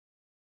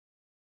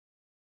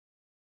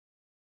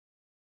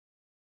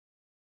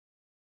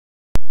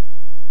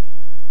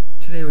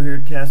Today we're here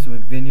at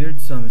Tasawik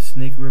Vineyards on the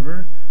Snake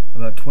River,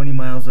 about 20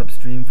 miles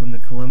upstream from the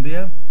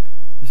Columbia.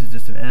 This is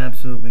just an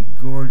absolutely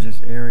gorgeous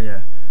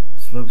area.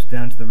 It slopes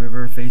down to the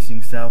river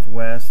facing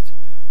southwest.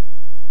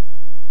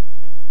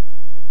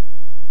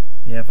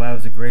 Yeah, if I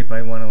was a grape,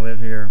 I'd want to live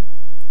here.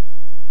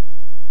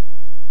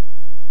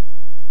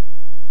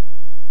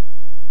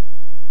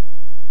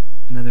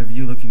 Another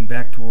view looking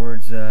back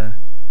towards the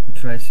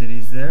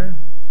Tri-Cities there.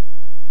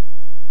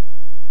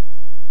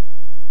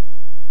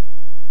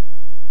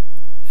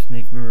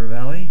 Snake River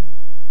Valley.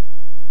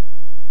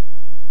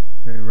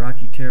 Very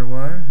rocky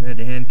terroir. They had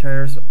to hand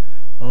tire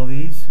all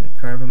these,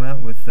 carve them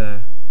out with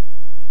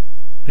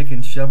pick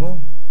and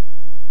shovel.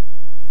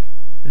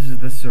 This is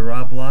the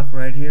Sara block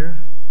right here.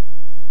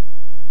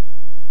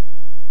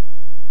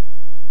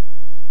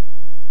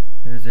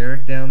 There's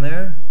Eric down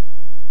there.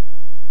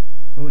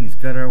 Oh, and he's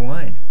got our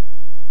wine.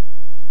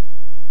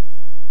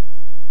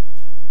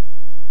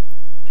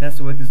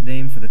 Tasawik is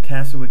named for the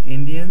Tasawik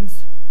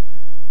Indians.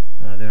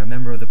 They're a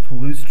member of the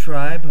Palouse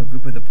tribe, a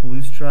group of the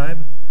Palouse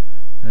tribe.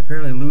 And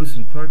apparently Lewis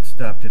and Clark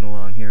stopped in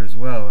along here as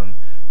well and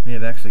may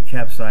have actually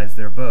capsized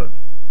their boat.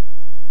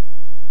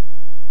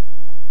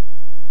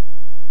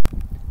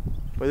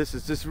 Well, this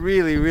is just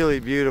really, really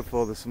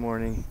beautiful this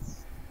morning.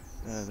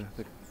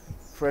 The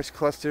fresh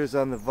clusters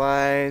on the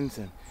vines,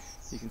 and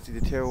you can see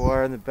the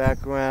terroir in the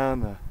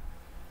background.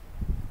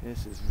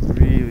 This is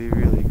really,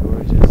 really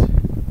gorgeous.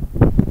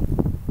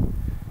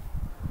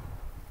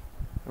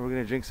 We're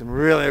going to drink some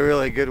really,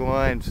 really good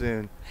wine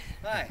soon.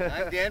 Hi,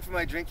 I'm Dan from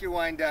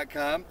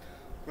IDrinkYourWine.com.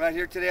 We're out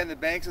here today on the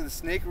banks of the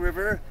Snake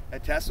River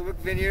at Tasawik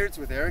Vineyards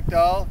with Eric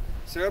Dahle,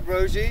 Sara,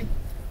 Broetje,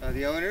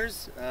 the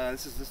owners.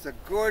 This is just a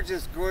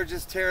gorgeous,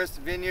 gorgeous terraced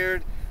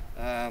vineyard.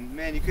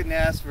 Man, you couldn't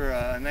ask for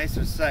a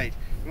nicer site.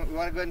 You want to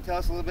go ahead and tell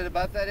us a little bit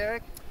about that,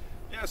 Eric?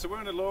 Yeah, so we're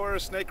in the lower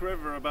Snake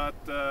River, about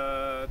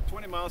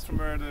 20 miles from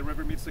where the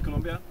river meets the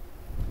Columbia,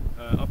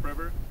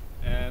 upriver.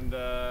 And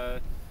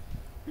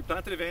we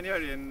planted a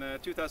vineyard in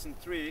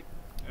 2003.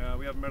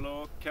 We have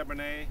Merlot,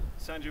 Cabernet,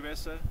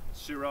 Sangiovese,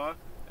 Syrah,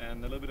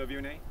 and a little bit of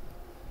Viognier.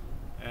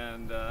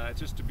 And it's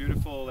just a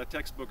beautiful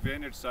textbook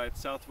vineyard site.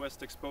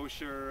 Southwest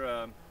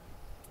exposure,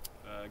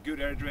 good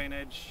air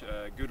drainage,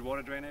 good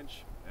water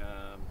drainage.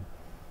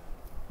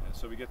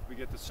 So we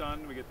get the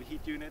sun, we get the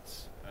heat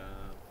units,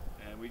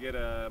 and we get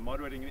a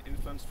moderating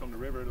influence from the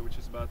river, which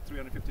is about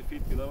 350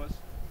 feet below us.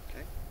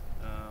 Okay.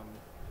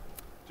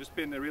 Just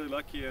been really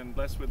lucky and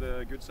blessed with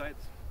a good site.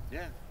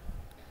 Yeah,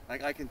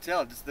 I can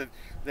tell.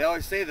 They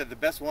always say that the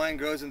best wine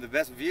grows in the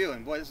best view,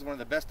 and boy, this is one of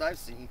the best I've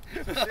seen.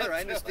 Sure,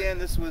 I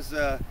understand this was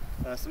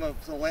some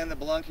land that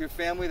belonged to your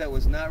family that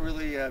was not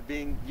really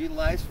being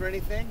utilized for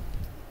anything.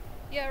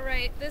 Yeah,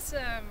 right. This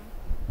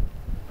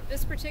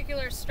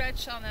particular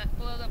stretch on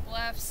below the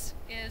bluffs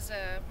is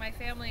my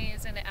family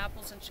is into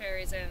apples and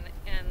cherries, and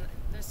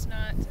this is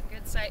not a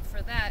good site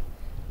for that.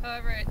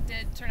 However, it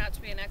did turn out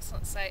to be an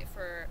excellent site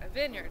for a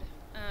vineyard.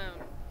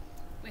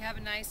 We have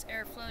a nice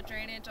airflow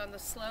drainage on the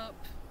slope.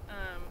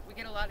 We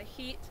get a lot of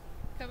heat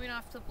coming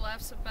off the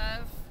bluffs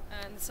above.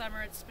 In the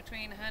summer it's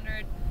between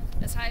 100,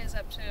 as high as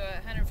up to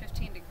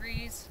 115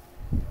 degrees.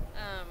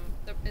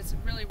 It's a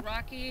really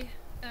rocky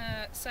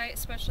site,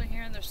 especially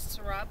here in the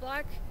Sara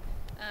block.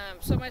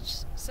 So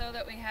much so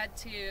that we had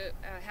to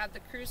have the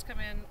crews come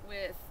in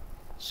with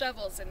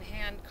shovels and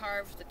hand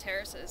carve the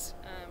terraces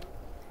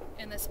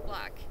in this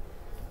block.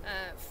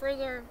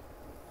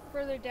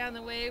 Further down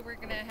the way, we're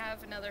going to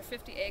have another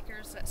 50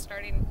 acres that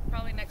starting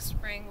probably next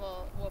spring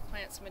we'll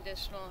plant some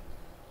additional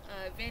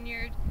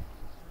vineyard.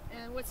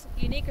 And what's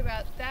unique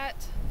about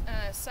that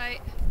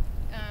site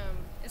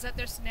is that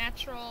there's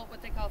natural,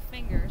 what they call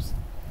fingers,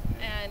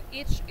 and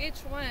each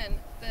one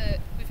that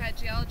we've had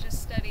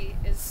geologists study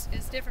is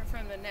different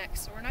from the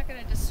next. So we're not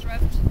going to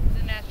disrupt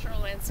the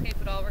natural landscape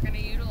at all. We're going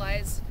to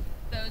utilize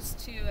those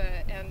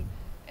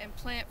and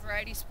plant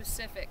variety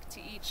specific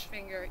to each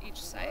finger, each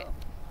site. Wow.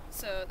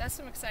 So that's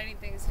some exciting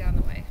things down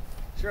the way.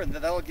 Sure, and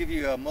that will give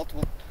you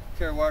multiple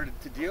terroir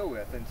to deal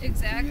with and to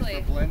use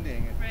for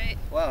blending. Right.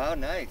 Wow, how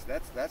nice.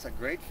 That's a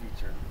great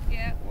feature.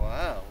 Yeah.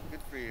 Wow,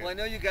 good for you. Well, I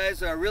know you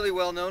guys are really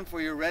well known for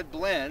your red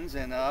blends,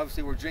 and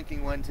obviously we're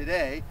drinking one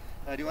today.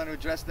 Do you want to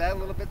address that a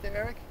little bit there,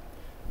 Eric?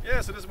 Yeah,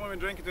 so this one we're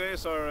drinking today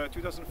is our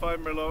 2005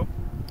 Merlot.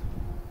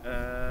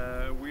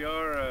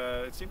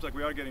 It seems like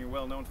we are getting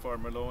well known for our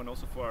Merlot and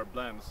also for our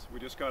blends. We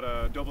just got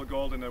a double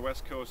gold in the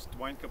West Coast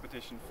wine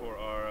competition for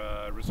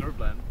our reserve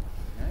blend.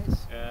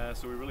 Nice.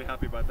 So we're really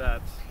happy about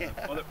that. Yeah.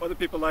 Other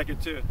people like it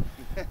too.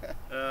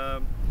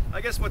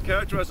 I guess what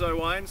characterizes our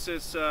wines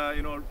is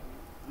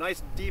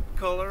nice deep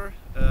color,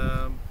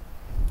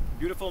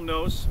 beautiful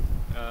nose,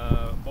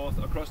 both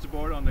across the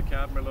board on the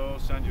Cab,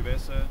 Merlot,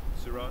 Sangiovese,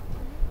 Syrah,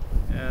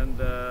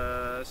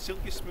 and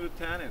silky smooth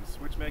tannins,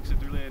 which makes it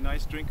really a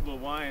nice drinkable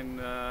wine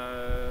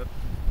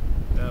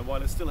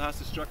while it still has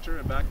the structure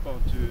and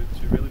backbone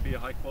to really be a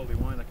high quality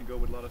wine that can go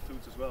with a lot of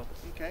foods as well.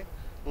 Okay,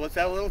 well, let's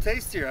have a little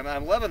taste here.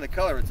 I'm loving the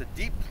color. It's a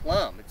deep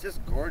plum. It's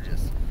just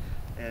gorgeous.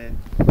 And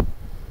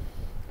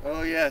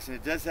oh yes, and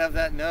it does have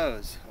that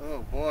nose.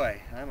 Oh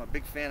boy, I'm a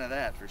big fan of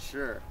that for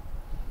sure.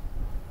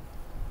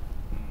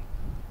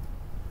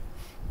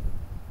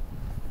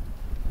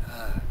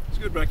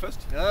 good breakfast.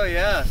 Oh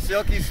yeah,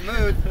 silky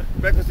smooth.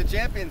 Breakfast of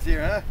champions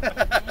here,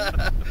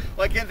 huh?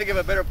 Well, I can't think of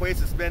a better place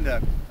to spend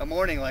a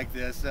morning like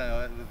this.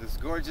 With this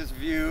gorgeous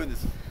view and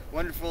this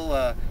wonderful,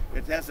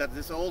 it has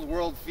this old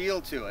world feel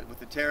to it with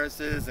the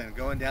terraces and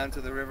going down to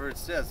the river.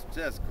 It's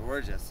just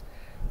gorgeous.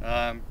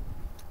 And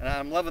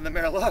I'm loving the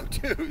Merlot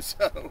too,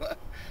 so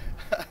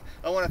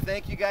I want to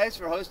thank you guys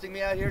for hosting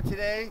me out here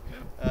today.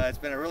 It's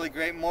been a really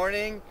great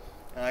morning.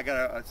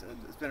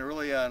 It's been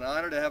really an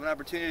honor to have an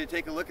opportunity to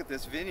take a look at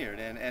this vineyard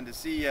and to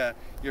see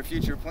your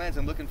future plans.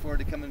 I'm looking forward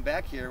to coming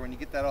back here when you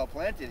get that all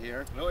planted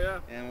here. Oh yeah.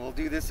 And we'll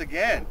do this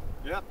again.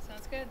 Yeah.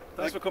 Sounds good.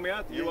 Thanks for coming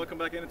out. You're welcome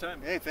back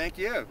anytime. Hey, thank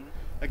you.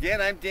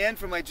 Again, I'm Dan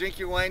from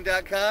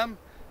MyDrinkYourWine.com.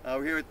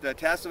 We're here at the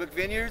Tasawik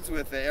Vineyards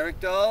with Eric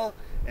Dahle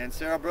and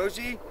Sara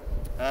Broetje.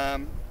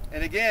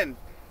 And again,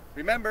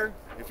 remember,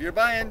 if you're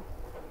buying,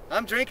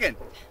 I'm drinking.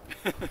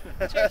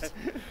 Cheers.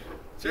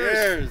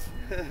 Cheers.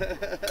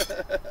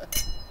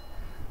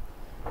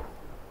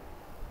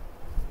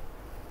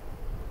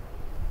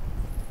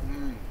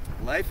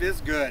 Life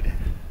is good.